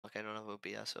Fuck, I don't have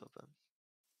OBS open.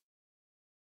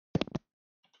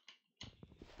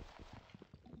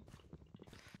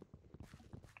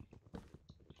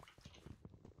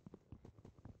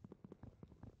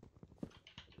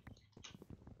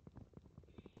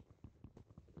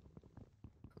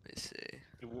 Let me see.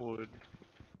 You would.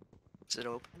 Is it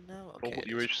open now? Well, Okay. It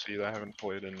is. UHC that I haven't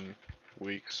played in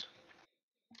weeks.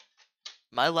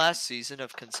 My last season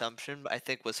of consumption, I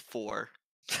think, was 4.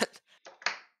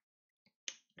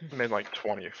 Made like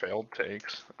 20 failed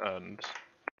takes, and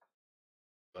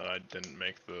then I didn't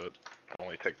make the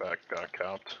only take that got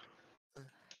capped. I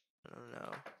don't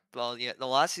know. Well, yeah, the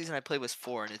last season I played was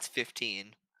 4, and it's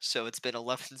 15. So it's been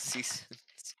 11 seasons.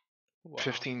 Wow.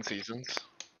 15 seasons.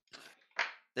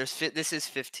 This is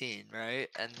 15, right?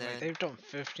 And then Wait, they've done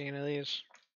 15 of these.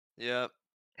 yep.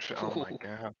 Oh my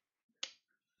god.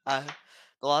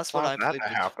 The last one Why I that played to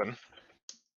was happen?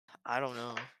 I don't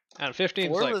know. And 15's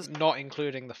 4 like was not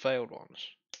including the failed ones.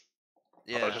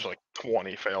 yeah. Just like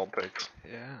 20 failed takes,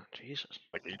 Yeah, Jesus.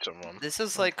 like each of them. This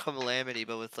is like Calamity,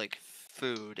 but with like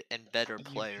food and better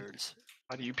players.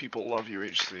 Why do you people love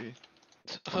UHC?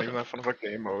 Not even that fun of a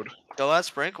game mode. Go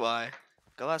ask Brink why.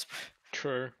 Go ask.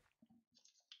 True.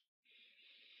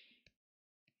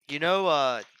 You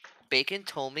know, Bacon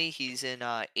told me he's in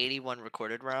 81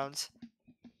 recorded rounds.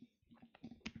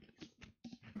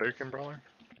 Bacon brother?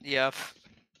 Yep.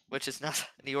 Which is not.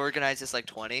 He organizes like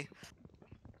 20.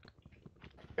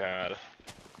 God.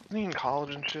 Isn't he in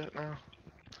college and shit now?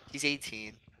 He's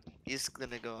 18. He's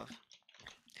gonna go off.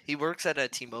 He works at a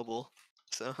T-Mobile,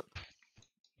 so.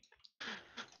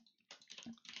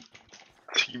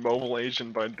 T-Mobile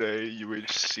agent by day,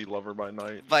 UHC lover by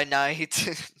night. By night.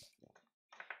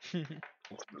 His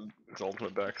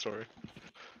ultimate backstory.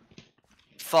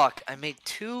 Fuck, I made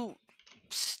 2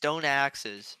 stone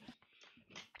axes.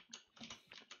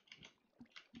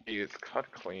 It's cut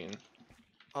clean.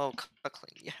 Oh, cut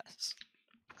clean, yes.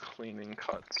 Cleaning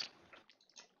cuts.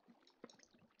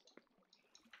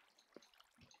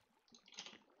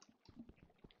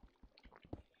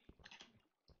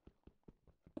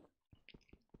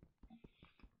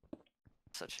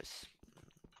 Such a.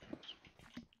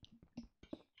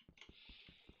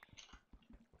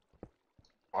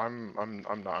 I'm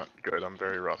not good. I'm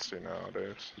very rusty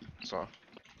nowadays. So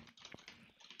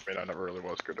I mean, I never really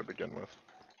was good to begin with.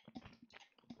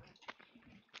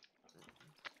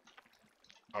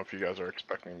 I don't know if you guys are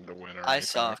expecting to win or I anything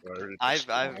suck. like that, or you I've- just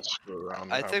wanna screw around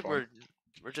and I have think fun.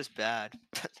 we're just bad.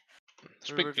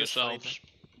 Speak We're for just funny, yourselves.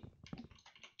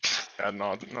 Yeah,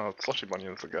 no, Slushy Bunny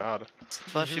is a god.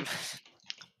 Especially.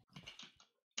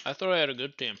 I thought I had a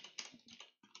good team.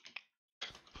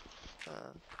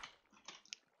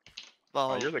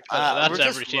 Well, you're the That's we're just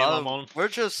every team I'm on. We're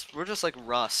just like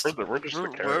rust. We're just the We're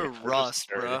carry. rust,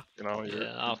 just the carry, bro. You know,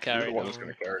 Yeah, I'll you're carry the one that's them.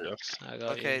 gonna carry us. I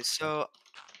got Okay, you. so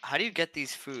how do you get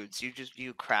these foods?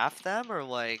 You craft them, or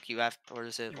like you have, or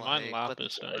is it You mine like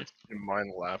lapis, don't you? You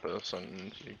mine lapis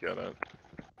and you get it.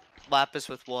 lapis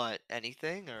with what?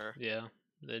 Anything or? Yeah,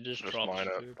 they just Just drop mine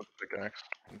it food. with the pickaxe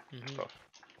and Mhm. stuff.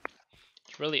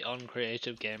 It's really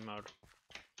uncreative game mode.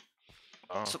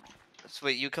 Oh. So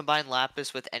wait, you combine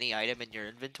lapis with any item in your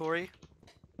inventory?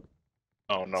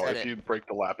 Oh no! that If it? you break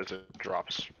the lapis, it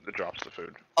drops the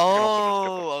food.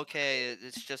 Oh, okay.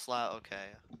 It's just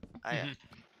okay. I. Mhm.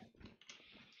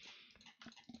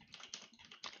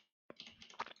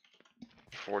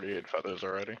 48 feathers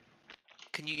already.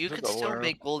 You Is it could double still arrow?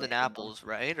 make golden Yeah, apples,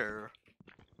 right? Or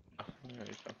Yeah,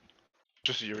 you can.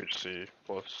 Just UHC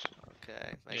plus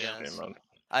okay, I Yeah. guess. mode.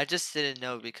 I just didn't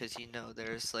know because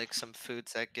there's like some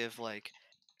foods that give like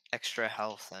extra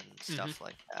health and stuff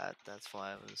like that. That's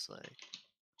why I was like,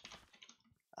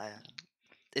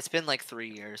 it's been like 3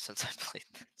 years since I played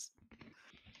this.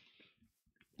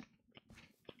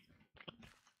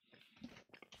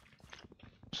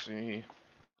 See.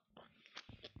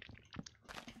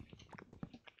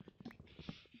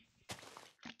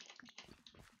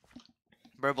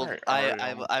 Rebel, Alright,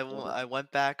 I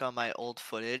went back on my old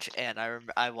footage and I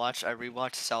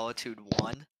rewatched Solitude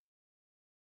 1.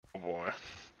 Oh boy.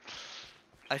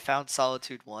 I found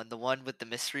Solitude 1, the one with the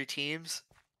mystery teams.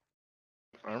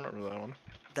 I remember that one.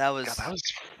 That was God, that was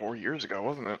 4 years ago,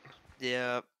 wasn't it?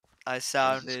 yeah. I Jesus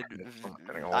sounded Christ, I'm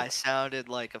getting I old. sounded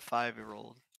like a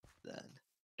 5-year-old then.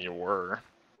 You were.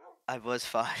 I was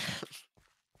 5.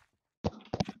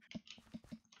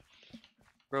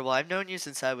 Bro, well, I've known you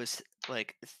since I was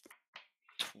like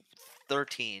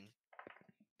 13.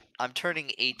 I'm turning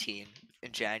 18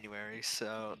 in January,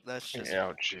 so that's just Yeah,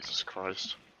 oh, Jesus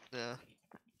Christ. yeah.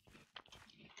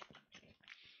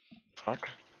 Fuck.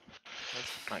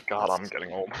 That's, My God, I'm that's-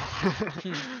 getting old.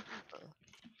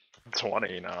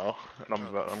 20 now, and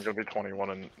I'm gonna be 21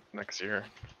 in next year.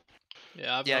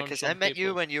 Yeah, I've Yeah, known because I some met you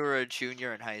people. when you were a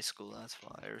junior in high school. That's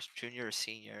why, or junior or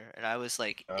senior, and I was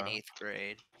like in Yeah. 8th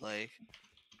grade. Like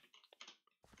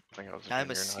I think I was a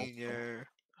I'm a junior in high school. senior.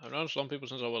 I've known some people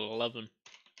since I was 11,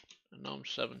 and now I'm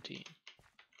 17.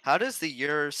 How does the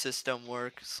year system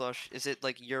work? Slash, is it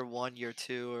like year 1, year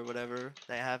 2, or whatever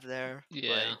they have there?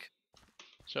 Yeah. Like,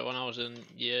 So when I was in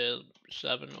year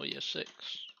 7 or year 6,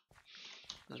 is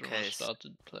when I okay,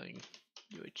 started playing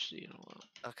UHC and all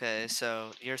that. okay,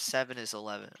 so year 7 is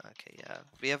 11. Okay, yeah,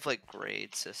 we have like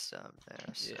grade system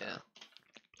there. So Yeah.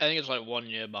 I think it's like 1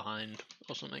 year behind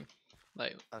or something.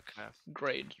 Like okay,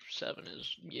 grade 7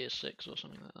 is year 6 or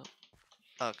something like that.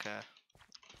 okay,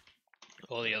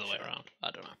 Or the other way Gotcha. around.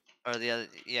 I don't know. or the other,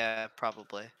 yeah,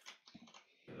 probably.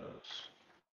 Yes.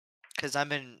 Cause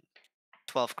I'm in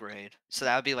 12th grade, so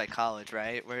that would be like college,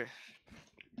 right? Where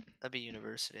that'd be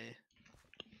university.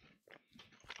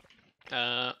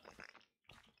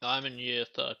 I'm in year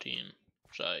 13.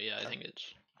 So yeah, I think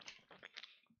it's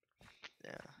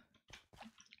Yeah.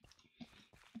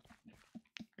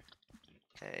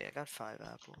 Okay, I got 5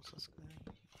 apples. That's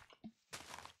good.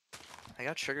 I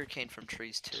got sugarcane from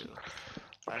trees too.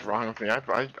 What's wrong with me? I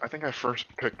think I first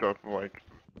picked up like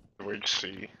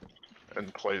UHC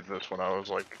and played this when I was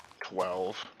like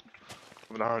 12.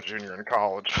 When I was a junior in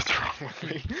college. What's wrong with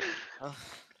me? Ugh.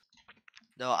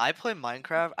 No, I play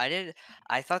Minecraft.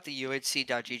 I thought the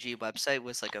UHC.gg website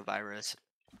was like a virus.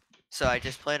 So I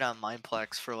just played on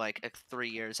Mineplex for like 3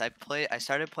 years. I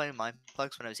started playing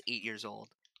Mineplex when I was 8 years old.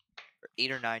 Or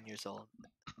 8 or 9 years old.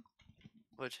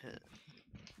 Which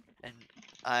and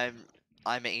I'm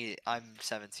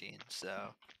 17, so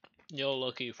you're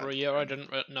lucky. For a year, I didn't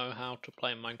know how to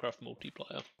play Minecraft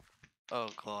multiplayer. oh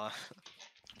god.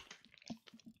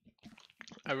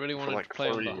 I really For wanted like to play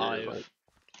on 3 the years, Hive.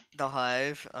 The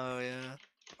Hive. Oh yeah.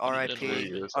 But it didn't 3 R.I.P.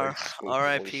 years, R. exclusively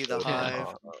R.I.P. The played Hive.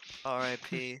 on,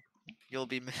 R.I.P. You'll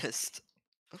be missed.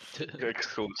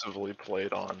 exclusively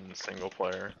played on single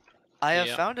player. I have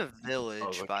Yeah. found a I was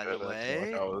village, a by the kid acting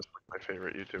like way. I was like, my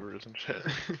favorite YouTubers and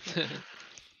shit.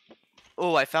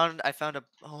 Oh, I found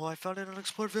an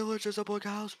unexplored village. There's a bug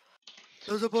house.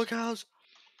 There's a bug house.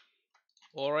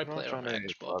 Or I I play it on found any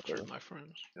Xbox leather. with my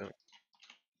friends.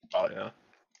 Oh yeah.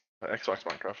 Xbox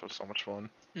Minecraft was so much fun.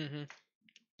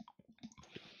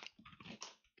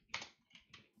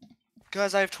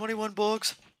 Guys, I have 21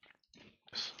 books.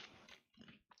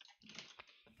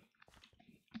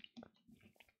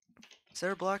 Is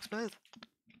there a blacksmith?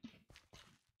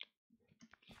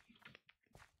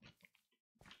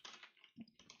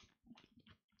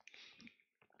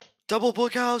 Double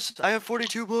book house. I have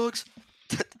 42 books.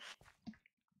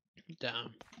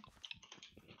 Damn.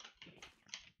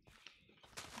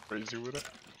 Crazy with it.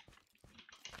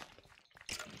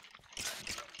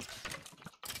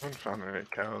 I haven't found any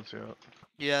cows yet.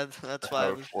 Yeah, that's I why I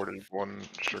have was. 41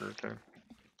 sugarcane.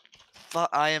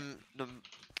 I am the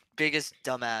biggest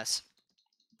dumbass.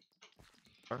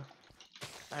 Huh?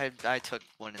 I took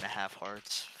 1.5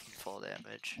 hearts from full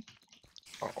damage.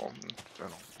 I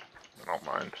don't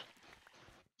mind.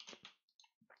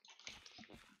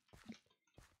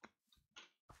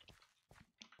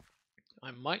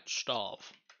 I might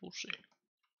starve. We'll see.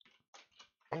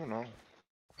 Oh no.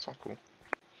 That's not cool.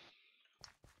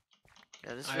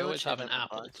 Yeah, this I village always have didn't an the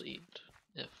apple box. to eat,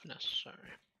 if necessary.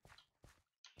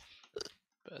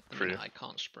 But at the For minute you. I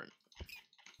can't sprint.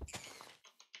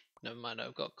 Never mind,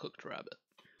 I've got cooked rabbit.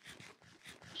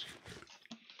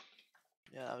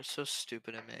 Yeah, I was so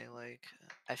stupid of me. Like,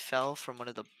 I fell from one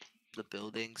of the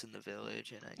buildings in the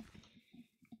village, and I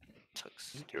took.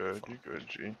 You stupid good, fall. you good,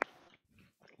 G.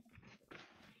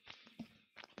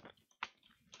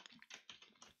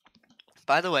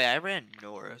 By the way, I ran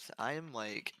north. I am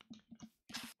like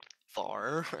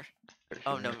far.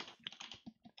 Oh no.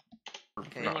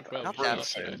 Okay, Pretty much where not we that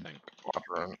started, I same think.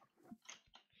 quadrant.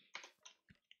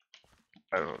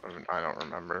 I don't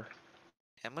remember.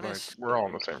 I'm gonna. Like, we're all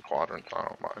in the same quadrant, so I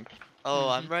don't mind. Oh,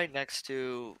 I'm right next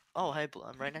to. Oh, hey,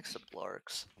 I'm right next to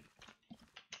Blarks.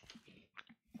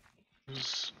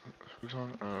 Who's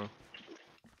on? Oh.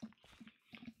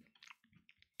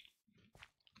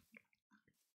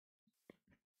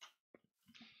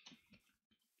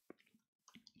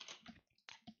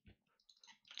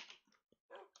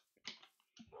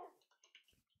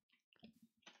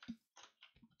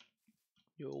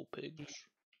 Yo, pigs.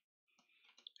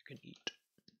 I can eat.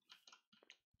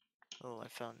 Oh, I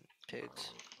found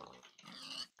pigs.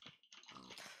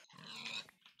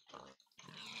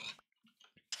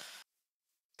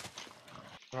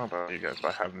 I don't know about you guys, but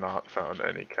I have not found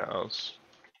any cows.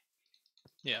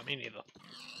 Yeah, me neither.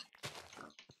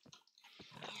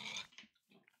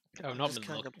 I've I'm not just been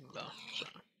kinda- looking though. So.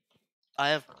 I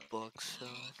have books, so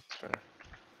Fair.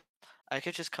 I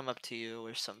could just come up to you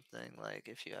or something, like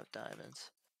if you have diamonds.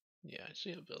 Yeah, I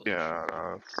see a village. Yeah,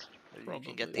 no, it's Or you can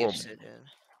Probably get the Well, obsidian.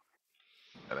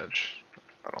 manage.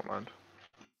 I don't mind.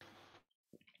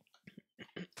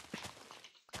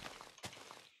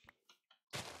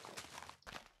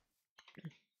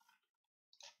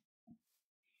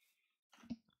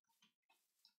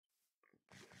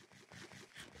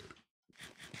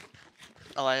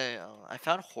 Oh, I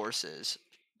found horses.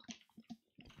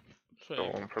 So,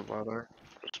 Going for leather,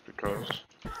 just because.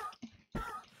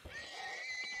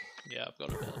 yeah, I've got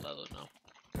a bit of leather now.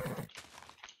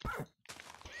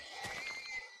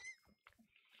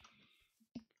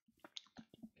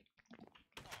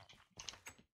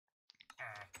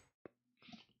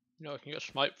 No, I can get a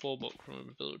smite 4 book from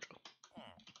a villager.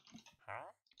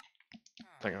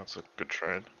 I think that's a good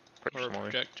trade. Or a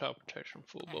Personally, projectile protection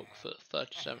 4 book for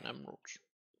 37 emeralds.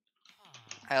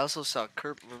 I also saw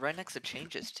we're right next to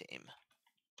Change's team,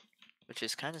 which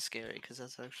is kind of scary because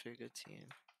that's actually a good team.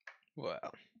 Well,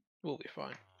 we'll be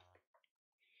fine.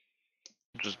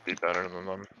 just be better than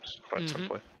them. Quite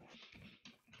simply.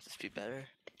 Just be better.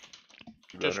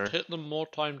 Be Just better. hit them more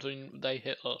times than they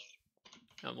hit us,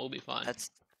 and we'll be fine. That's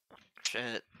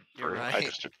shit. You're Or I right.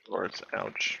 just took the words.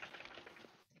 Ouch.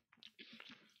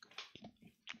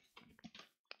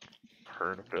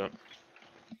 Hurt a bit.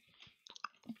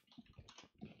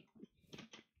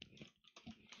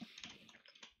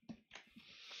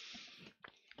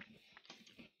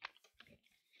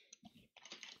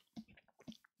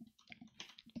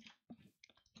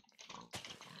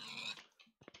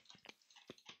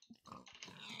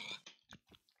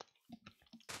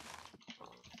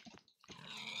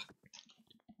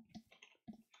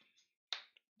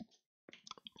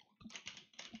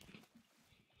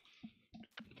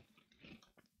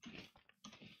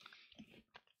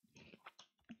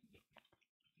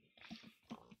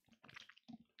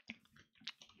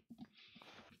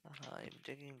 I'm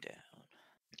digging down.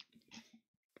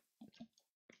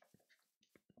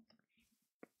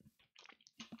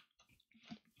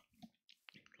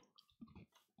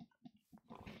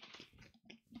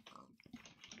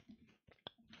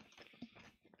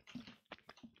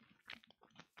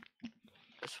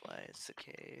 This way is the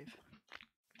cave.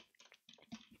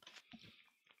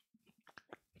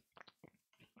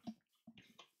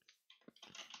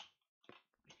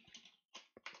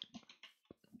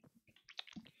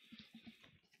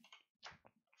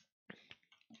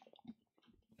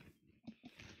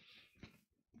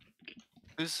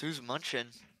 Who's munching?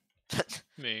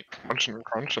 Me. Munching and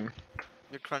crunching.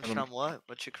 You're crunching on what?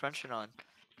 What you crunching on?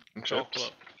 And chips.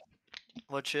 Chocolate.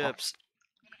 What chips?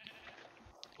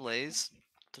 Lay's?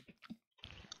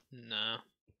 Nah.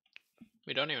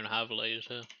 We don't even have Lays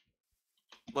here.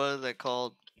 What are they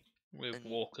called? We have And-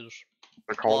 walkers.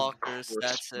 They're called Walkers, crisp,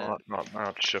 that's it.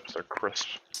 not chips. They're crisp.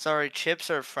 Sorry, chips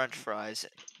are French fries,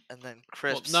 and then Well,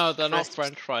 crisps. no, they're not crisps-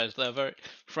 French fries. They're very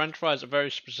French fries are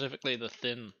very specifically the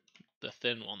thin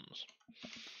ones.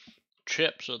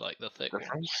 Chips are like the thick ones.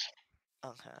 Difference?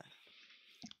 Okay.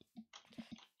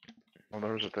 Well,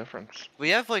 there's a difference. We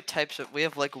have like types of. We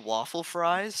have like waffle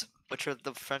fries, which are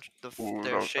the French. Ooh,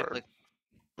 They're shaped like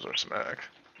those are smack.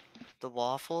 the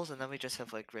waffles, and then we just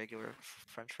have like regular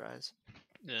French fries.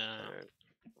 Yeah.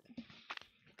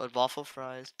 But waffle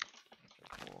fries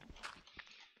are cool.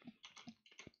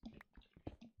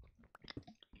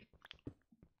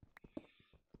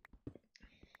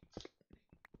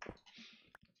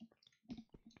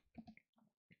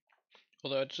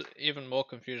 Although it's even more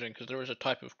confusing because there is a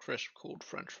type of crisp called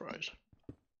French fries.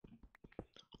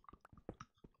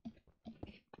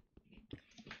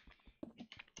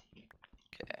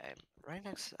 Okay, I'm right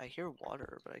next. I hear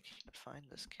water, but I can't find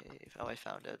this cave. Oh, I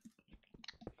found it.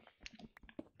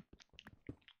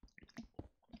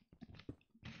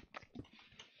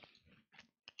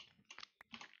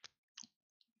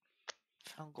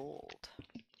 Found gold.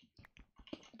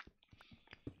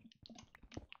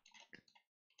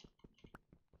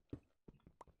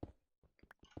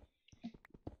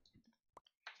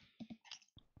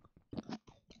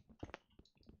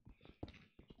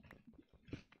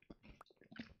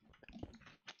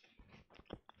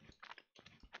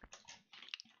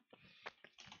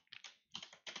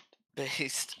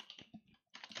 Based.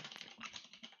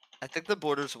 I think the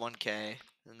border's 1K,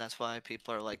 and that's why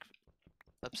people are like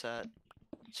upset.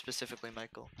 Specifically,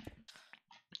 Michael.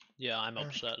 Yeah, I'm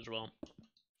upset as well.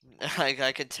 I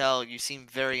could tell you seem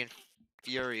very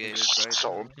infuriated right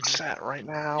So now. upset right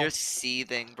now. You're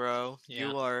seething, bro. Yeah.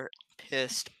 You are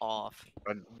pissed off.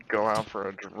 I'd go out for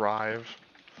a drive.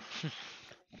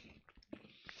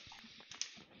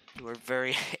 You are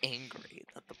very angry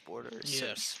that the border is so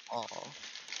Yes. small.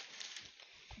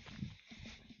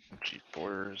 Gee,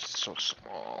 border is so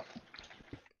small.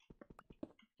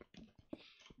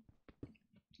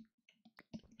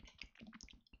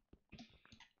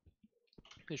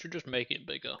 They should just make it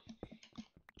bigger.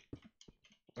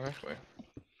 Actually,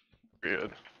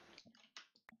 good.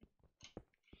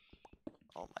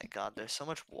 Oh my god, there's so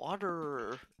much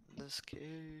water in this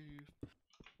cave.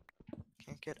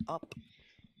 Can't get up.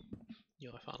 Yo,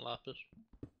 I found lapis.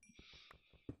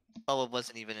 Oh, it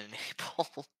wasn't even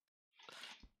enabled.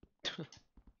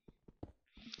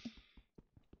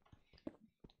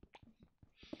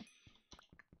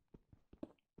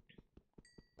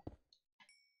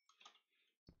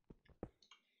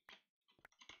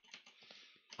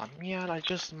 Yeah, I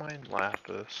just mined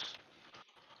lapis.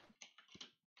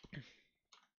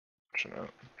 Fortunate.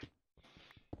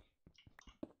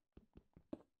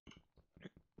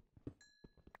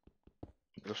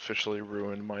 It officially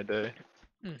ruined my day.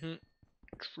 Mm-hmm.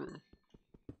 True.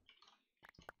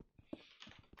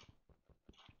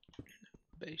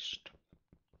 Based.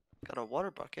 Got a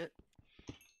water bucket.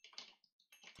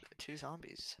 2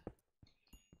 zombies.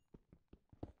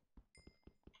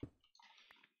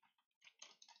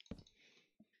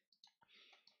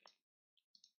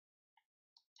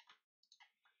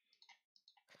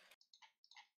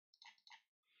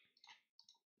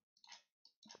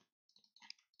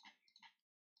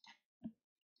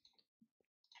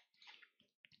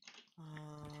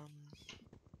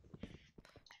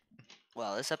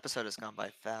 Wow, this episode has gone by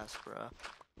fast, bro.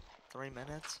 3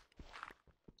 minutes?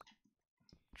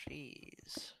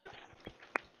 Jeez.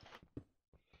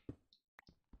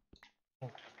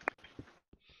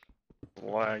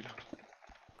 Lagged.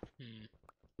 Hmm.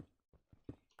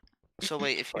 So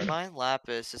wait, if you mine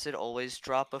lapis, does it always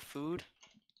drop a food?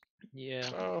 Yeah,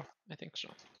 So, I think so.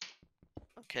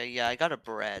 Okay, yeah, I got a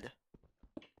bread.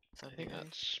 Is I that think nice?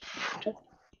 that's good.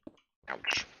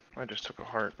 ouch. I just took a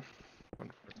heart.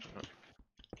 Unfortunate.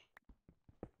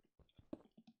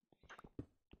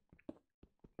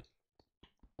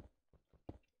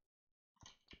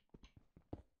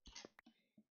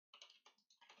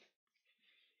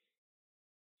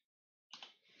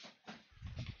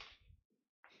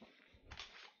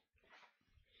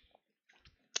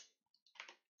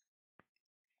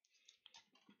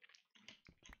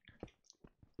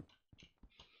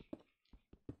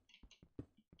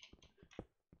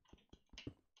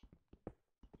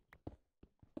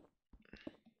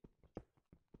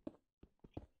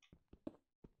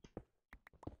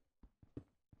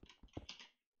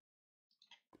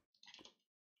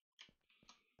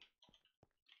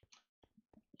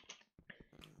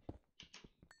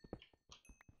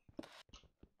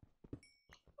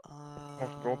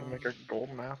 Enough gold to make a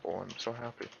golden apple. I'm so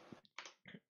happy.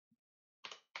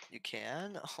 You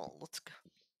can? Oh, let's go.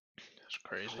 That's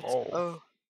crazy. Oh, Oh.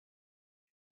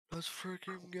 Let's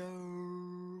freaking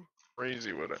go.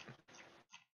 crazy with it.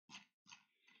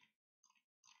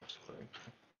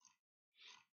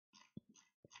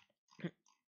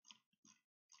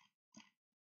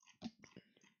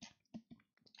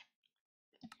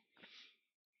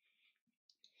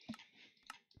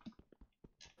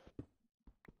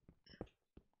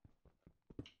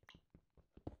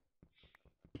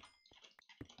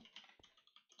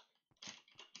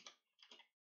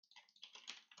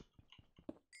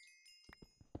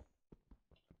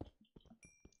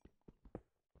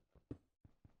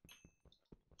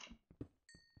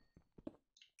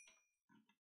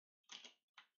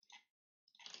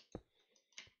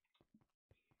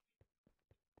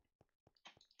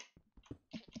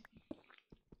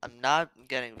 I'm not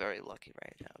getting very lucky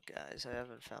right now, guys. I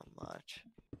haven't found much.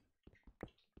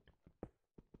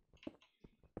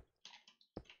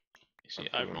 You see,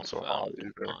 Not I've feeling not so hot found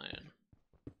either. iron.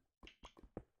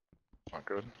 Not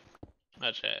good.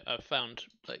 Actually, I've found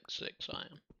like 6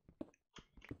 iron.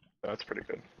 That's pretty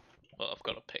good. Well, I've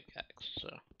got a pickaxe, so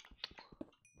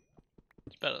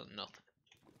it's better than nothing.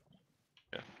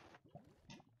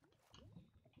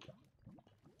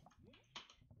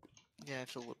 Yeah, I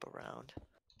have to loop around.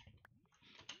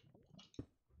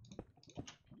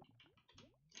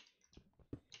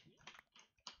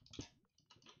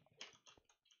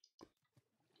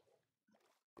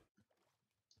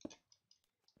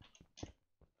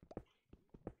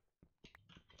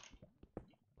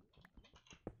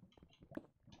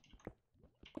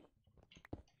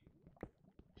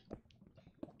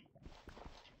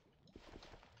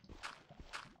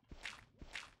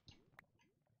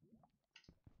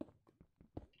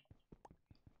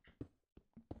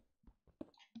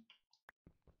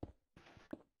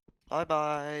 Bye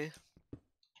bye.